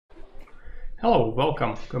Hello,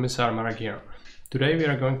 welcome, Commissar Marek here. Today we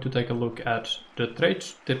are going to take a look at the trade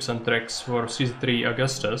tips and tricks for CZ3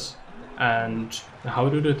 Augustus and how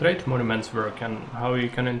do the trade monuments work and how you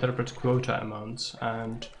can interpret quota amounts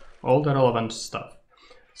and all the relevant stuff.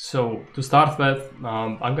 So to start with,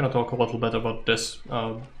 I'm going to talk a little bit about this,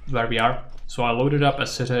 where we are. So I loaded up a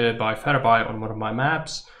city by Fairby on one of my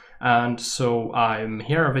maps, and so I'm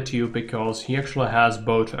here with you because he actually has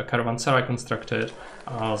both a caravanserai constructed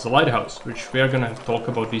as a lighthouse, which we are going to talk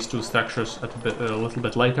about these two structures a little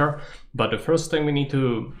bit later. But the first thing we need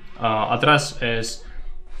to address is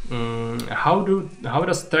how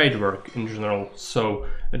does trade work in general. So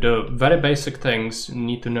the very basic things you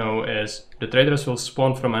need to know is the traders will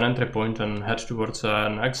spawn from an entry point and head towards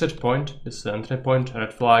an exit point. This is the entry point,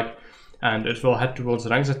 red flag, and it will head towards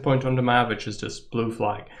an exit point on the map, which is this blue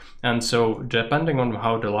flag. And so depending on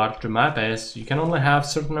how large the map is, you can only have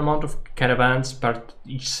certain amount of caravans per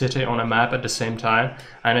each city on a map at the same time,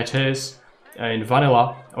 and it is in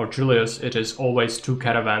vanilla or Julius it is always 2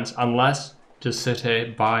 caravans unless the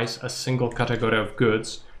city buys a single category of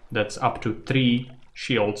goods that's up to 3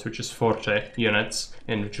 shields, which is 40 units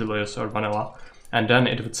in Julius or vanilla, and then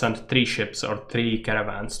it would send 3 ships or 3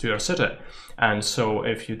 caravans to your city. And so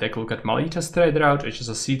if you take a look at Lighthouse trade route, which is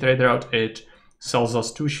a sea trade route, it sells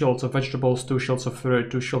us 2 shields of vegetables, 2 shields of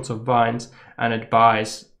fruit, 2 shields of vines, and it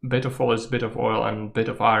buys a bit of olives, bit of oil, and a bit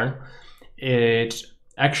of iron. It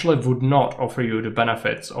actually would not offer you the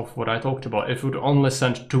benefits of what I talked about. It would only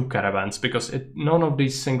send 2 caravans because none of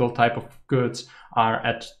these single type of goods are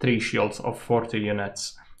at 3 shields of 40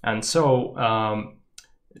 units. And so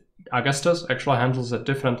Augustus actually handles it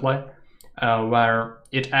differently, where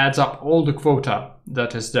it adds up all the quota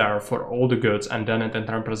that is there for all the goods, and then it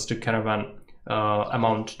interprets the caravan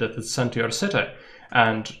amount that is sent to your city.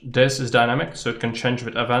 And this is dynamic, so it can change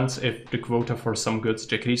with events. If the quota for some goods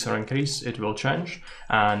decrease or increase, it will change.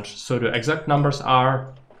 And so the exact numbers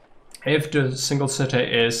are, if the single city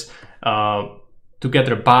is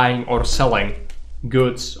together buying or selling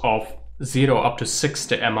goods of 0 up to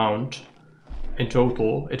 60 amount in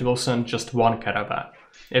total, it will send just 1 caravan.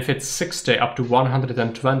 If it's 60 up to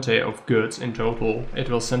 120 of goods in total, it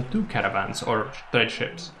will send 2 caravans or trade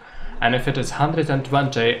ships. And if it is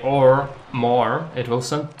 120 or more, it will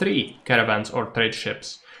send 3 caravans or trade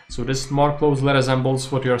ships. So this more closely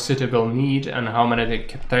resembles what your city will need and how many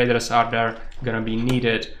traders are there gonna be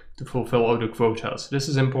needed to fulfill all the quotas. This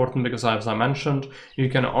is important because, as I mentioned, you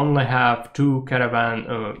can only have 2 caravan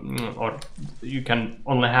or you can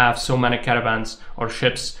only have so many caravans or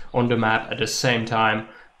ships on the map at the same time,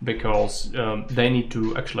 because they need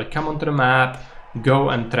to actually come onto the map, go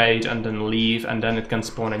and trade, and then leave, and then it can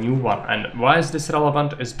spawn a new one. And why is this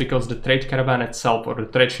relevant? Is because the trade caravan itself or the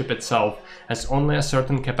trade ship itself has only a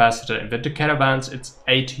certain capacity. With the caravans, it's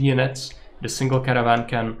 8 units. The single caravan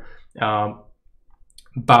can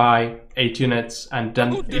buy 8 units, and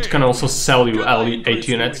then it can also sell you 8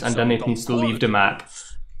 units, and then it needs to leave the map.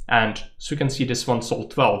 And so you can see this one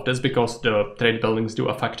sold 12. That's because the trade buildings do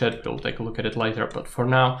affect it. We'll take a look at it later, but for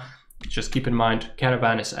now, just keep in mind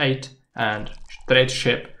caravan is 8 and trade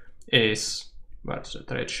ship is, what's the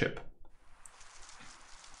trade ship?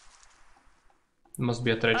 It must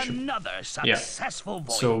be a trade ship. Another successful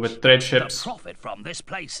voyage. So with trade ships, the profit from this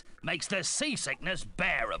place makes the seasickness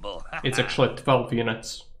bearable. it's actually 12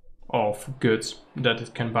 units of goods that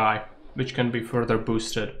it can buy, which can be further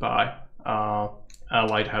boosted by a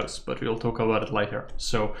lighthouse, but we'll talk about it later.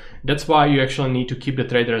 So that's why you actually need to keep the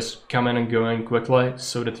traders coming and going quickly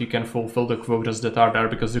so that you can fulfill the quotas that are there,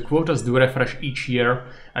 because the quotas do refresh each year,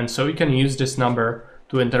 and so you can use this number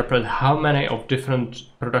to interpret how many of different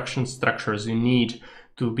production structures you need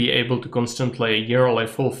to be able to constantly yearly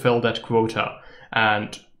fulfill that quota.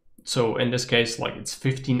 And so in this case, like, it's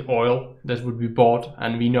 15 oil that would be bought,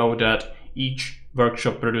 and we know that each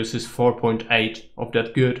workshop produces 4.8 of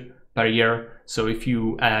that good per year. So if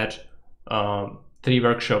you add 3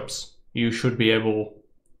 workshops, you should be able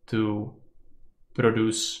to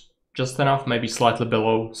produce just enough, maybe slightly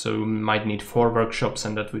below. So you might need 4 workshops,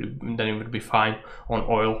 and then it would be fine on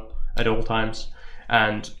oil at all times.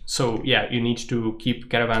 And so yeah, you need to keep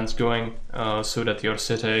caravans going so that your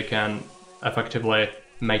city can effectively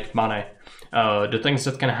make money. The things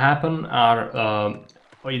that can happen are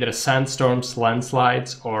either sandstorms,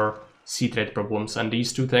 landslides, or sea trade problems, and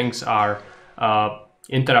these 2 things are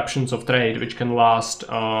interruptions of trade, which can last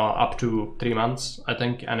up to 3 months, I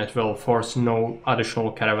think, and it will force no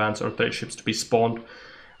additional caravans or trade ships to be spawned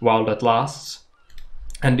while that lasts.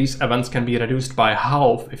 And these events can be reduced by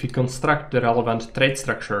half if you construct the relevant trade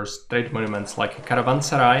structures, trade monuments, like a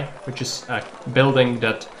caravanserai, which is a building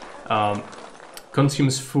that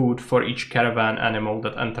consumes food for each caravan animal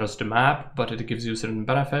that enters the map, but it gives you certain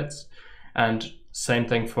benefits. And same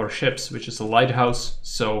thing for ships, which is a lighthouse,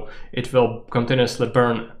 so it will continuously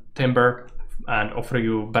burn timber and offer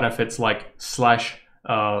you benefits like slash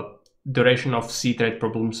duration of sea trade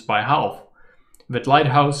problems by half. With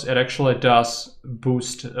Lighthouse, it actually does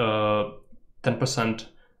boost 10%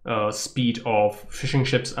 speed of fishing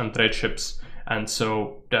ships and trade ships, and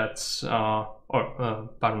so that's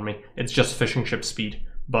pardon me, it's just fishing ship speed,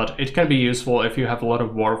 but it can be useful if you have a lot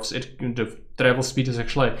of wharves. The travel speed is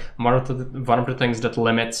actually one of the things that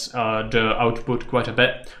limits the output quite a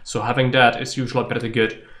bit, so having that is usually pretty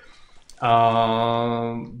good.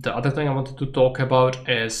 The other thing I wanted to talk about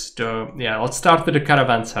is let's start with the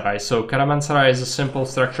caravanserai. So caravanserai is a simple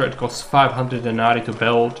structure. It costs 500 denarii to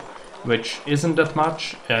build, which isn't that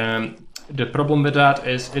much. The problem with that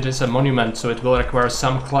is it is a monument, so it will require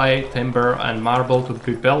some clay, timber and marble to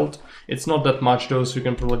be built. It's not that much though, so you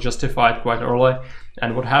can probably justify it quite early.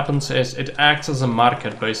 And what happens is it acts as a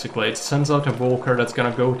market basically. It sends out a worker that's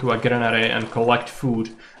gonna go to a granary and collect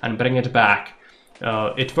food and bring it back.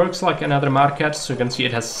 It works like another market, so you can see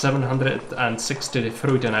it has 760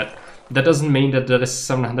 fruit in it. That doesn't mean that there is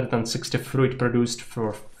 760 fruit produced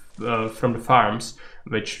from the farms,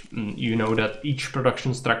 which you know that each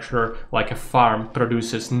production structure, like a farm,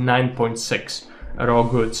 produces 9.6 raw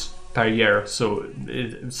goods per year. So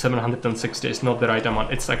 760 is not the right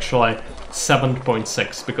amount. It's actually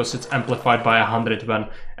 7.6 because it's amplified by 100 when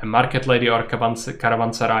a market lady or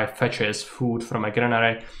caravanserai fetches food from a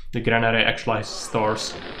granary. The granary actually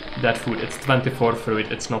stores that food. It's 24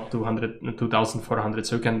 fruit. It's not 2,400.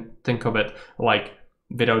 So you can think of it like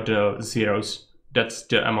without the zeros. That's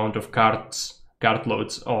the amount of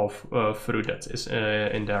cartloads of fruit that is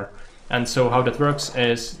in there. And so how that works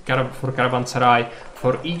is for caravanserai,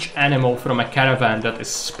 for each animal from a caravan that is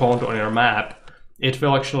spawned on your map, it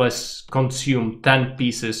will actually consume 10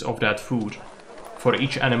 pieces of that food for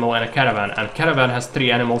each animal in a caravan. And caravan has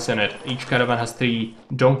 3 animals in it. Each caravan has 3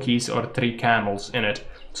 donkeys or 3 camels in it.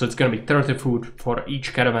 So it's going to be 30 food for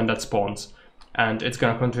each caravan that spawns. And it's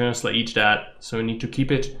going to continuously eat that. So you need to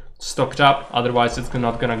keep it stocked up, otherwise it's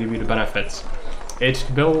not going to give you the benefits. It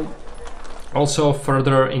will also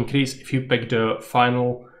further increase if you pick the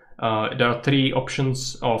final. There are 3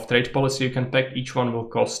 options of trade policy you can pick. Each one will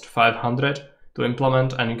cost 500 to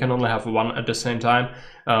implement, and you can only have one at the same time.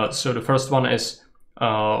 So the first one is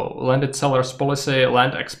landed sellers policy.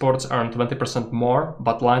 Land exports earn 20% more,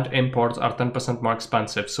 but land imports are 10% more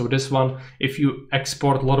expensive. So this one, if you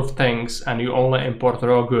export a lot of things and you only import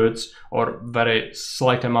raw goods or very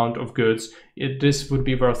slight amount of goods, this would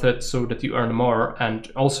be worth it so that you earn more.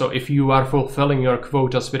 And also if you are fulfilling your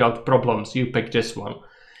quotas without problems, you pick this one.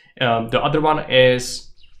 The other one is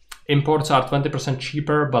imports are 20%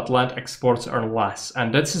 cheaper, but land exports are less.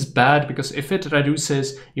 And this is bad because if it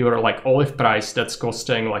reduces your like olive price that's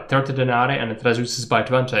costing like 30 denarii and it reduces by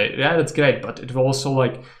 20, yeah, that's great. But it will also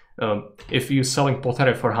like, if you're selling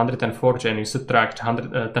pottery for 140 and you subtract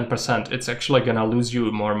 10%, it's actually gonna lose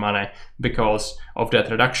you more money because of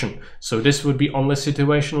that reduction. So this would be only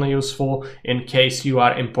situationally useful in case you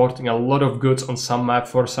are importing a lot of goods on some map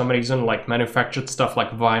for some reason, like manufactured stuff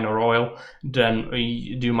like wine or oil, then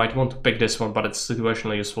you might want to pick this one, but it's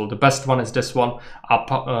situationally useful. The best one is this one,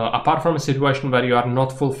 apart from a situation where you are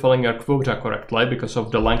not fulfilling your quota correctly because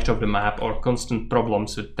of the length of the map or constant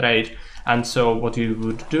problems with trade. And so what you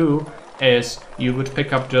would do is you would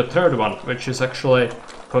pick up the third one, which is actually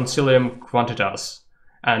Concilium Quantitas.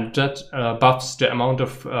 And that buffs the amount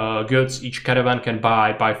of goods each caravan can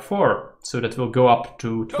buy by 4. So that will go up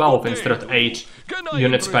to 12 instead of 8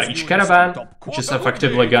 units per each caravan, which is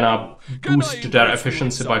effectively gonna boost their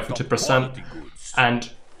efficiency by 50%.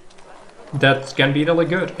 And that can be really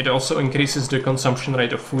good. It also increases the consumption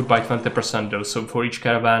rate of food by 20% though. So for each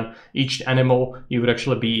caravan, each animal, you would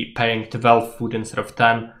actually be paying 12 food instead of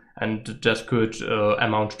 10. And that could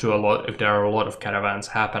amount to a lot if there are a lot of caravans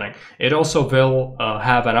happening. It also will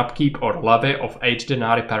have an upkeep or levy of 8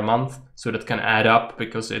 denarii per month. So that can add up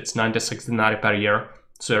because it's 96 denarii per year.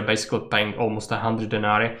 So you're basically paying almost 100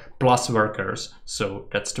 denarii plus workers. So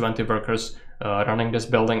that's 20 workers running this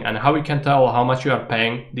building. And how you can tell how much you are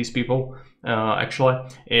paying these people actually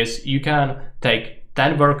is you can take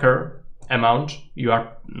 10 worker amount you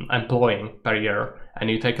are employing per year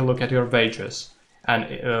and you take a look at your wages. And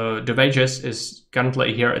the wages is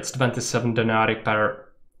currently here, it's 27 denarii per,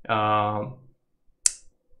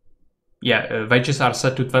 wages are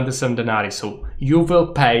set to 27 denarii. So you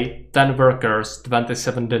will pay 10 workers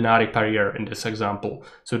 27 denarii per year in this example.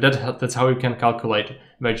 So that's how you can calculate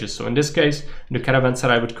wages. So in this case, the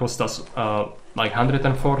caravanserai would cost us like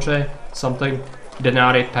 140 something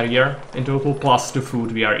denarii per year in total, plus the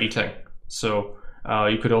food we are eating. So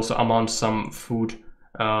you could also amount some food,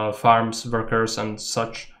 farms, workers and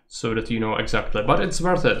such, so that you know exactly. But it's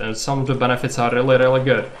worth it, and some of the benefits are really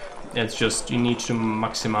good. It's just you need to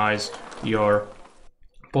maximize your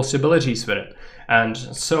possibilities with it. And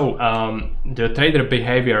so the trader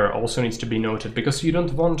behavior also needs to be noted, because you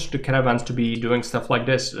don't want the caravans to be doing stuff like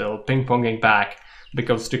this, ping-ponging back,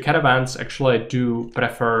 because the caravans actually do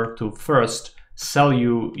prefer to first sell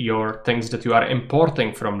you your things that you are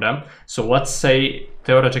importing from them. So let's say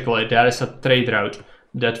theoretically there is a trade route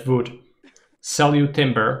that would sell you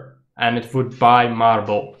timber and it would buy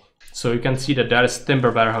marble. So you can see that there is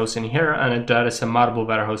timber warehouse in here and there is a marble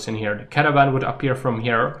warehouse in here. The caravan would appear from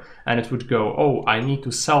here and it would go, oh, I need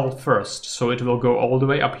to sell first. So it will go all the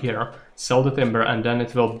way up here, sell the timber, and then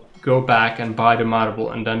it will go back and buy the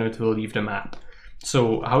marble, and then it will leave the map.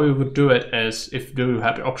 So how you would do it is, if you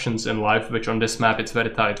have options in life, which on this map it's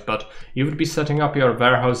very tight, but you would be setting up your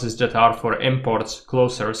warehouses that are for imports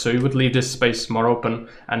closer. So you would leave this space more open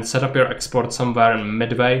and set up your export somewhere in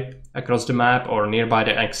midway across the map or nearby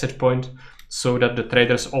the exit point, so that the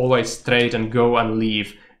traders always trade and go and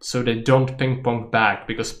leave, so they don't ping pong back,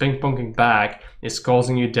 because ping ponging back is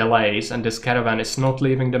causing you delays, and this caravan is not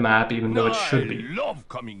leaving the map even though it should be.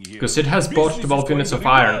 Because it has bought 12 units of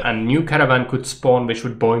iron, and new caravan could spawn which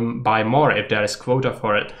would buy more if there is quota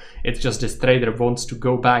for it. It's just this trader wants to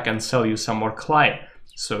go back and sell you some more clay.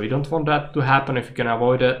 So you don't want that to happen if you can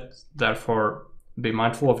avoid it, therefore be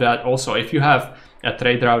mindful of that. Also, if you have a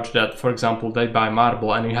trade route that, for example, they buy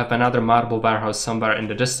marble and you have another marble warehouse somewhere in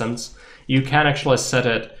the distance, you can actually set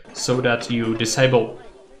it so that you disable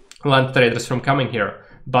land traders from coming here.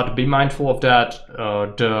 But be mindful of that,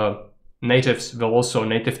 the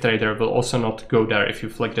native trader will also not go there if you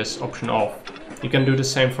flick this option off. You can do the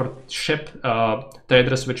same for ship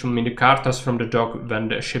traders, which will mean the carters from the dock when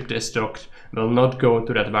the ship is docked will not go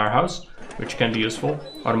to that warehouse, which can be useful,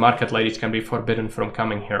 or market ladies can be forbidden from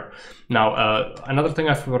coming here. Now, another thing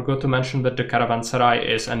I forgot to mention with the caravanserai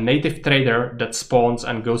is a native trader that spawns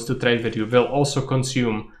and goes to trade with you will also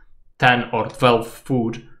consume 10 or 12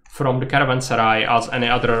 food from the caravanserai as any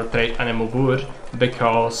other trade animal would,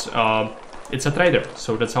 because it's a trader,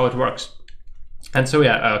 so that's how it works. And so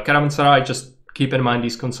yeah, caravanserai, just keep in mind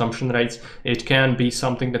these consumption rates. It can be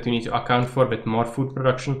something that you need to account for with more food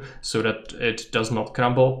production so that it does not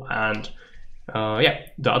crumble. And yeah,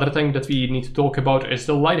 the other thing that we need to talk about is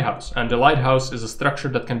the lighthouse. And the lighthouse is a structure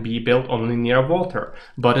that can be built only near water,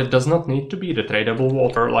 but it does not need to be the tradable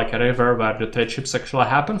water like a river where the trade ships actually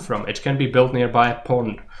happen from. It can be built nearby a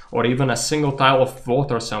pond or even a single tile of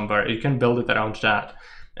water somewhere. You can build it around that.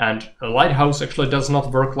 And a lighthouse actually does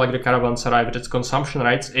not work like the caravanserai with its consumption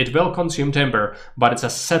rates. It will consume timber, but it's a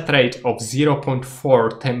set rate of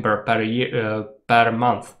 0.4 timber per year, per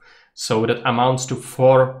month. So that amounts to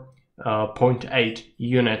 4.8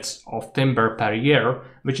 units of timber per year,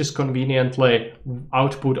 which is conveniently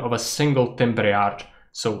output of a single timber yard.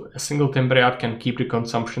 So a single timber yard can keep the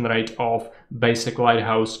consumption rate of basic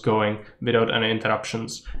lighthouse going without any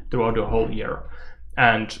interruptions throughout the whole year.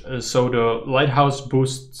 And so the lighthouse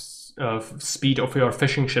boosts speed of your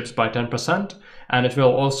fishing ships by 10%, and it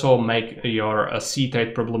will also make your sea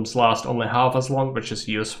trade problems last only half as long, which is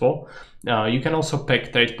useful. You can also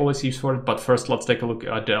pick trade policies for it, but first let's take a look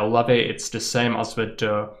at the levy. It's the same as with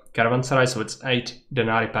the caravanserai, so it's 8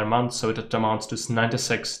 denarii per month, so it amounts to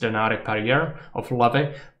 96 denarii per year of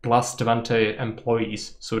levy, plus 20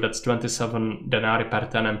 employees, so that's 27 denarii per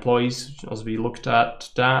 10 employees, as we looked at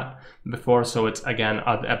that before. So it's again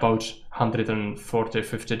at about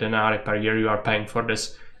 140-50 denarii per year you are paying for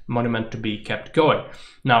this monument to be kept going.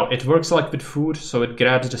 Now it works like with food, so it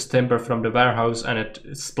grabs this timber from the warehouse and it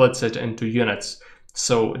splits it into units.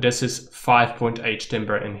 So this is 5.8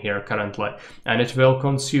 timber in here currently, and it will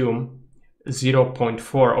consume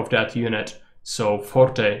 0.4 of that unit, so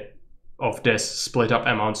 40 of this split up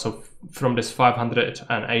amount. So from this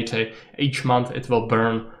 580 each month it will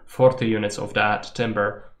burn 40 units of that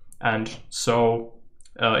timber. And so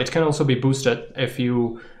it can also be boosted if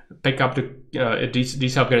you pick up the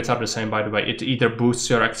these upgrades are the same, by the way. It either boosts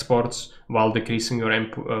your exports while decreasing your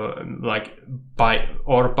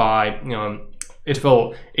it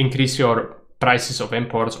will increase your prices of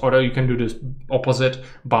imports, or you can do the opposite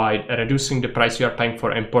by reducing the price you are paying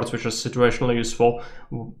for imports, which is situationally useful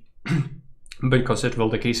because it will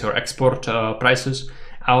decrease your export prices.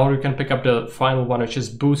 Or you can pick up the final one, which is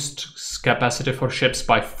boosts capacity for ships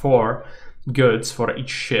by 4 goods for each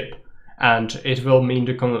ship, and it will mean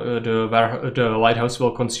the lighthouse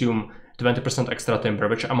will consume 20% extra timber,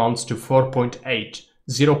 which amounts to 4.8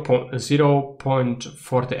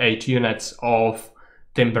 0.48 units of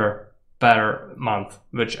timber per month,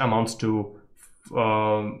 which amounts to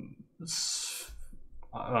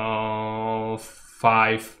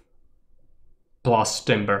 5 plus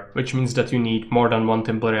timber, which means that you need more than one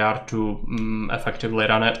timber yard to effectively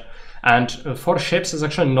run it. And for ships, it's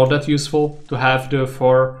actually not that useful to have the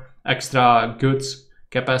 4 extra goods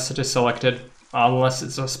capacity selected unless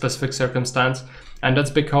it's a specific circumstance. And that's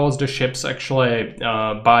because the ships actually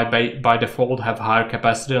by default have higher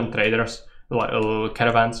capacity than traders, like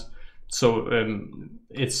caravans. So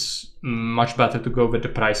it's much better to go with the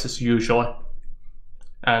prices usually.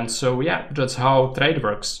 And so yeah, that's how trade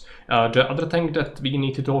works. The other thing that we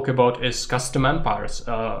need to talk about is custom empires.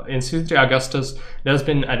 In CZ3 Augustus, there's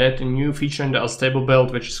been added a new feature in the unstable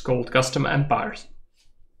build, which is called custom empires.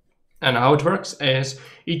 And how it works is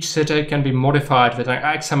each city can be modified with an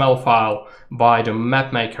XML file by the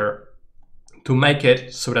map maker to make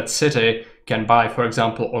it so that city can buy, for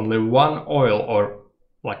example, only 1 oil or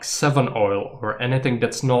like 7 oil or anything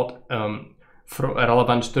that's not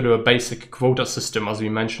relevant to the basic quota system, as we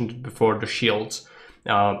mentioned before, the shields,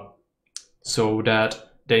 so that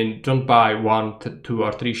they don't buy 1, 2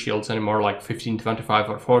 or 3 shields anymore, like 15, 25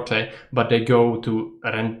 or 40, but they go to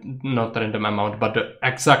not random amount, but the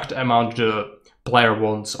exact amount the player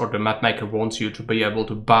wants or the map maker wants you to be able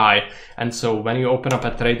to buy. And so when you open up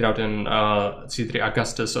a trade route in C3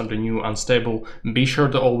 Augustus on the new unstable, be sure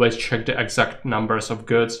to always check the exact numbers of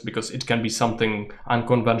goods, because it can be something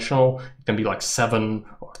unconventional. It can be like 7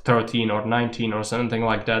 or 13 or 19 or something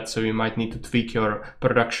like that, so you might need to tweak your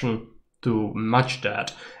production to match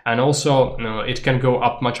that. And also it can go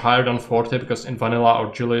up much higher than 40, because in vanilla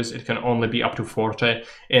or Julius it can only be up to 40.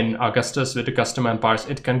 In Augustus with the custom empires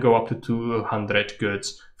it can go up to 200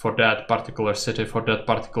 goods for that particular city, for that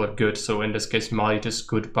particular good. So in this case Miletus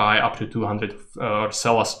could buy up to 200 or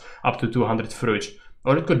sell us up to 200 fruit,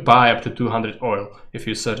 or it could buy up to 200 oil if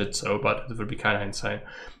you said it so, but it would be kind of insane.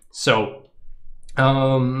 So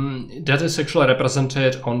that is actually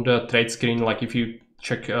represented on the trade screen. Like if you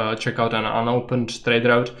check out an unopened trade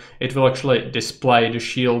route, it will actually display the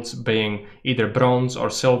shields being either bronze or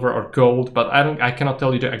silver or gold, but I cannot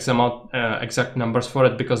tell you the exact numbers for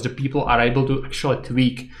it, because the people are able to actually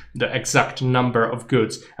tweak the exact number of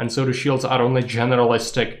goods, and so the shields are only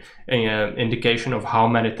generalistic indication of how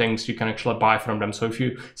many things you can actually buy from them. So if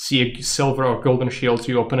you see a silver or golden shield,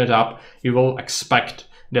 you open it up, you will expect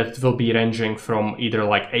that it will be ranging from either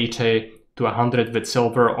like 80 to 100 with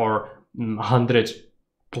silver, or 100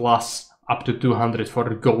 plus up to 200 for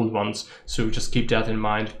the gold ones. So just keep that in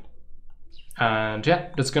mind. And yeah,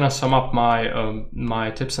 that's gonna sum up my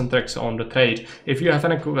my tips and tricks on the trade. If you have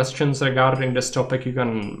any questions regarding this topic, you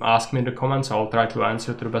can ask me in the comments. I'll try to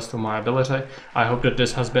answer to the best of my ability. I hope that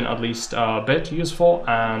this has been at least a bit useful,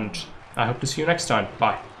 and I hope to see you next time.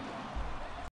 Bye.